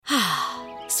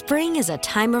Spring is a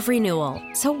time of renewal,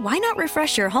 so why not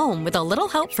refresh your home with a little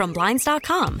help from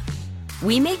Blinds.com?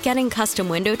 We make getting custom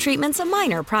window treatments a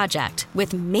minor project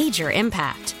with major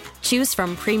impact. Choose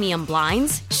from premium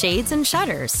blinds, shades, and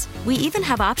shutters. We even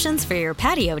have options for your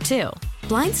patio, too.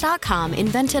 Blinds.com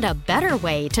invented a better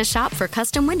way to shop for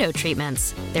custom window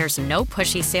treatments. There's no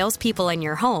pushy salespeople in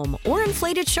your home or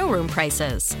inflated showroom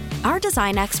prices. Our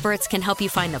design experts can help you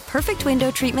find the perfect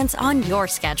window treatments on your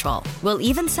schedule. We'll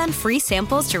even send free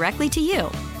samples directly to you.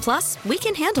 Plus, we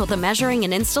can handle the measuring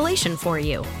and installation for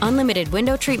you. Unlimited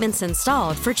window treatments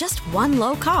installed for just one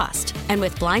low cost. And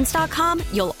with Blinds.com,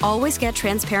 you'll always get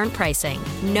transparent pricing.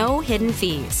 No hidden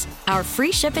fees. Our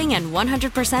free shipping and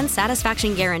 100%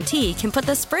 satisfaction guarantee can put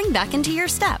the spring back into your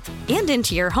step and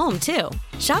into your home, too.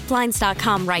 Shop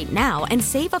Blinds.com right now and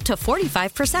save up to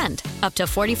 45%. Up to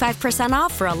 45%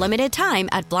 off for a limited time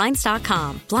at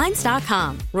Blinds.com.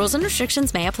 Blinds.com. Rules and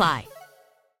restrictions may apply.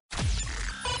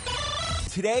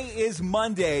 Today is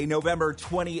Monday, November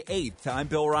 28th. I'm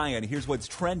Bill Ryan. Here's what's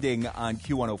trending on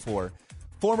Q104.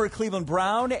 Former Cleveland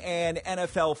Brown and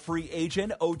NFL free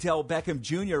agent Odell Beckham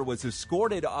Jr. was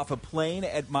escorted off a plane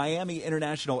at Miami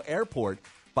International Airport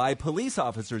by police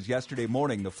officers yesterday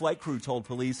morning. The flight crew told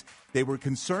police they were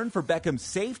concerned for Beckham's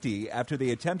safety after they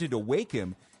attempted to wake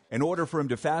him in order for him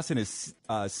to fasten his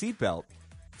seatbelt.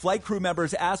 Flight crew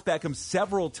members asked Beckham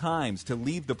several times to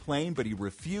leave the plane, but he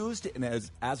refused, and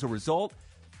as a result,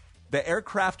 the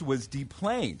aircraft was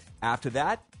deplaned. After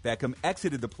that, Beckham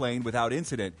exited the plane without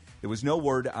incident. There was no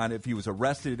word on if he was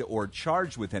arrested or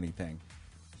charged with anything.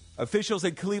 Officials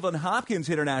at Cleveland Hopkins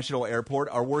International Airport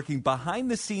are working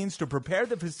behind the scenes to prepare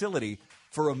the facility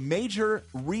for a major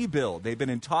rebuild. They've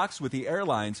been in talks with the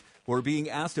airlines, who are being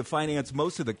asked to finance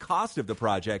most of the cost of the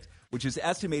project, which is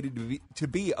estimated to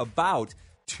be about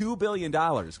 $2 billion.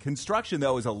 Construction,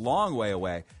 though, is a long way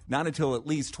away, not until at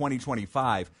least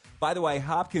 2025. By the way,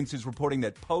 Hopkins is reporting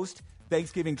that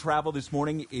post-Thanksgiving travel this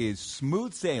morning is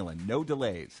smooth sailing, no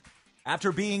delays.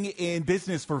 After being in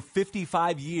business for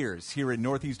 55 years here in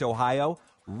Northeast Ohio,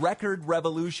 Record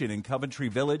Revolution in Coventry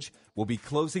Village will be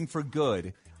closing for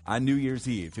good on New Year's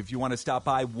Eve. If you want to stop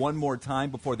by one more time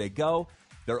before they go,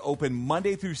 they're open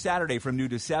Monday through Saturday from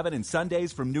noon to 7 and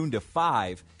Sundays from noon to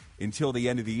 5 until the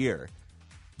end of the year.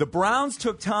 The Browns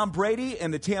took Tom Brady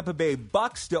and the Tampa Bay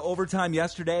Bucs to overtime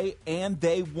yesterday, and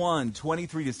they won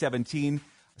 23-17.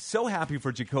 So happy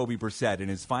for Jacoby Brissett in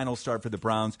his final start for the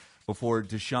Browns before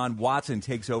Deshaun Watson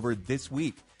takes over this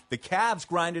week. The Cavs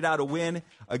grinded out a win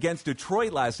against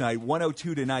Detroit last night,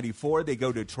 102-94. They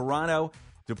go to Toronto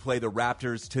to play the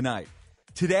Raptors tonight.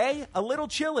 Today, a little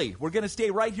chilly. We're going to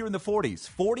stay right here in the 40s.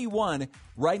 41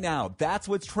 right now. That's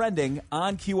what's trending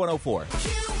on Q104.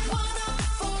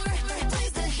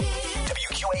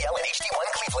 WQAL and HD1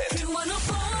 Cleveland.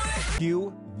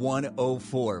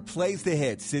 Q104 plays the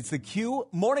hits. It's the Q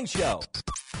Morning Show.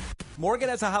 Morgan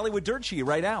has a Hollywood dirt sheet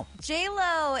right now.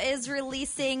 J-Lo is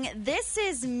releasing This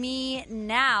Is Me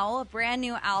Now, a brand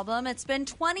new album. It's been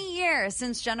 20 years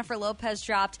since Jennifer Lopez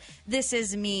dropped This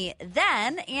Is Me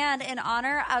Then. And in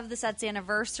honor of the set's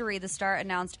anniversary, the star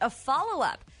announced a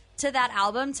follow-up to that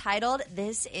album titled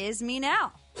This Is Me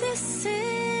Now. This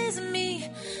is me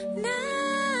now.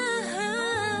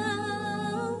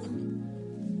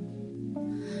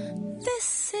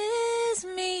 This is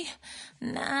me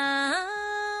now.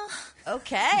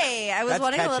 Okay, I was That's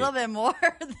wanting catchy. a little bit more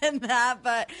than that,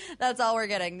 but that's all we're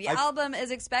getting. The album is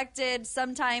expected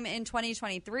sometime in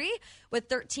 2023 with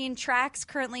 13 tracks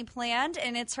currently planned,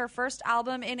 and it's her first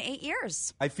album in 8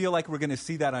 years. I feel like we're going to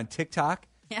see that on TikTok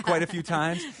quite a few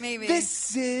times. Maybe.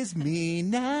 This is me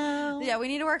now. Yeah, we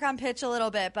need to work on pitch a little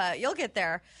bit, but you'll get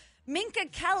there. Minka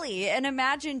Kelly and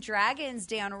Imagine Dragons'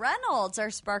 Dan Reynolds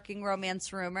are sparking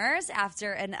romance rumors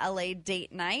after an LA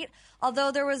date night.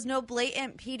 Although there was no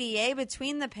blatant PDA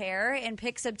between the pair in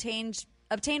pics obtained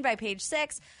by Page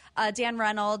Six, Dan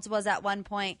Reynolds was at one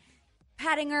point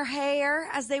patting her hair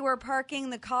as they were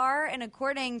parking the car. And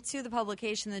according to the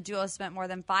publication, the duo spent more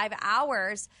than 5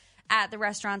 hours at the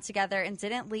restaurant together and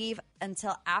didn't leave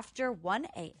until after 1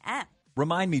 a.m.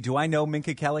 Remind me, do I know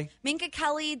Minka Kelly? Minka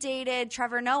Kelly dated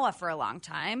Trevor Noah for a long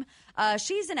time.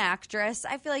 She's an actress.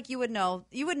 I feel like you would know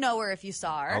her if you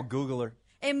saw her. I'll Google her.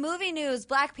 In movie news,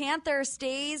 Black Panther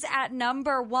stays at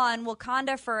number 1.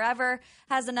 Wakanda Forever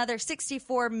has another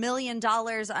 $64 million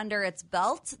under its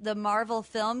belt. The Marvel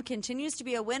film continues to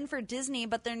be a win for Disney,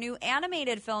 but their new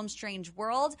animated film, Strange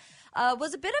World,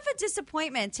 was a bit of a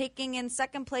disappointment, taking in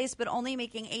second place but only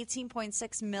making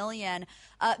 $18.6 million.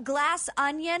 Glass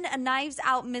Onion, a Knives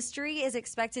Out mystery, is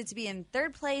expected to be in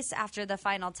third place after the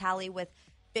final tally with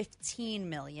 $15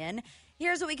 million.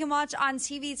 Here's what we can watch on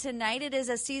TV tonight. It is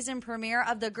a season premiere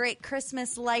of the Great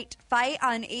Christmas Light Fight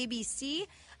on ABC.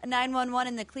 911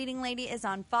 and the Cleaning Lady is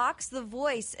on Fox. The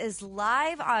Voice is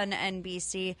live on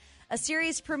NBC. A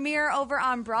series premiere over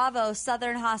on Bravo,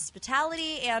 Southern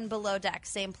Hospitality, and Below Deck,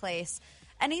 same place.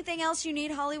 Anything else you need,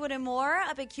 Hollywood and more,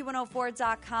 up at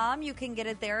Q104.com. You can get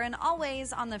it there and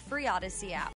always on the free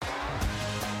Odyssey app.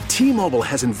 T-Mobile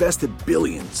has invested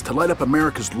billions to light up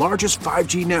America's largest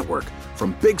 5G network,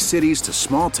 from big cities to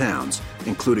small towns,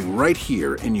 including right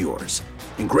here in yours.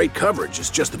 And great coverage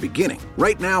is just the beginning.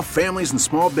 Right now, families and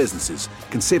small businesses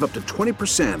can save up to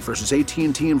 20% versus AT&T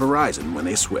and Verizon when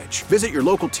they switch. Visit your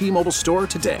local T-Mobile store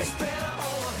today.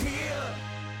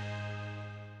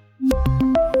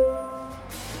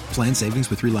 Plan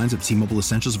savings with 3 lines of T-Mobile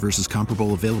Essentials versus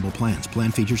comparable available plans. Plan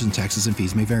features and taxes and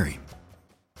fees may vary.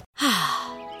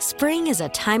 Spring is a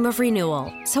time of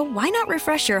renewal, so why not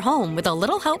refresh your home with a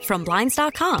little help from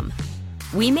Blinds.com?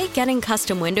 We make getting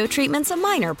custom window treatments a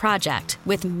minor project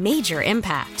with major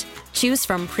impact. Choose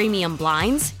from premium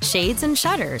blinds, shades, and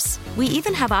shutters. We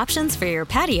even have options for your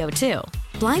patio, too.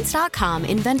 Blinds.com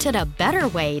invented a better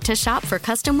way to shop for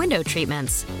custom window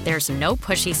treatments. There's no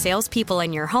pushy salespeople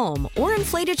in your home or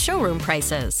inflated showroom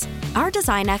prices. Our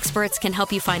design experts can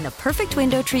help you find the perfect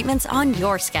window treatments on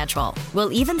your schedule.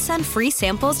 We'll even send free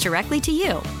samples directly to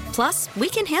you. Plus, we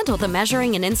can handle the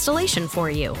measuring and installation for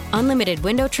you. Unlimited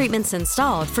window treatments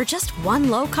installed for just one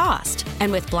low cost. And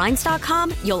with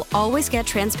Blinds.com, you'll always get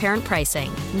transparent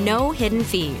pricing. No hidden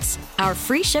fees. Our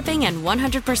free shipping and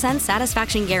 100%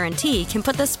 satisfaction guarantee can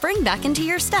put the spring back into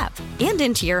your step and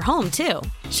into your home, too.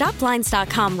 Shop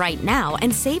Blinds.com right now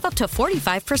and save up to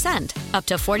 45%. Up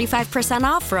to 45%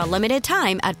 off for a limited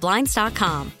time at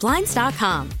Blinds.com.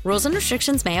 Blinds.com. Rules and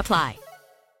restrictions may apply.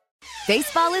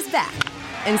 Baseball is back,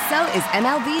 and so is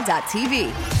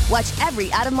MLB.tv. Watch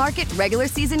every out-of-market regular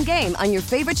season game on your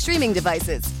favorite streaming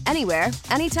devices, anywhere,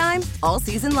 anytime, all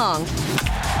season long.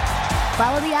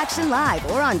 Follow the action live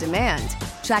or on demand.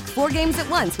 Track 4 games at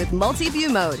once with multi-view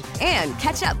mode and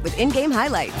catch up with in-game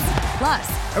highlights.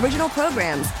 Plus, original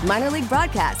programs, minor league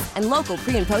broadcasts, and local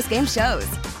pre- and post-game shows.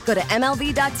 Go to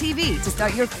MLB.tv to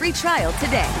start your free trial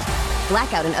today.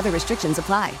 Blackout and other restrictions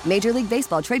apply. Major League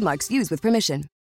Baseball trademarks used with permission.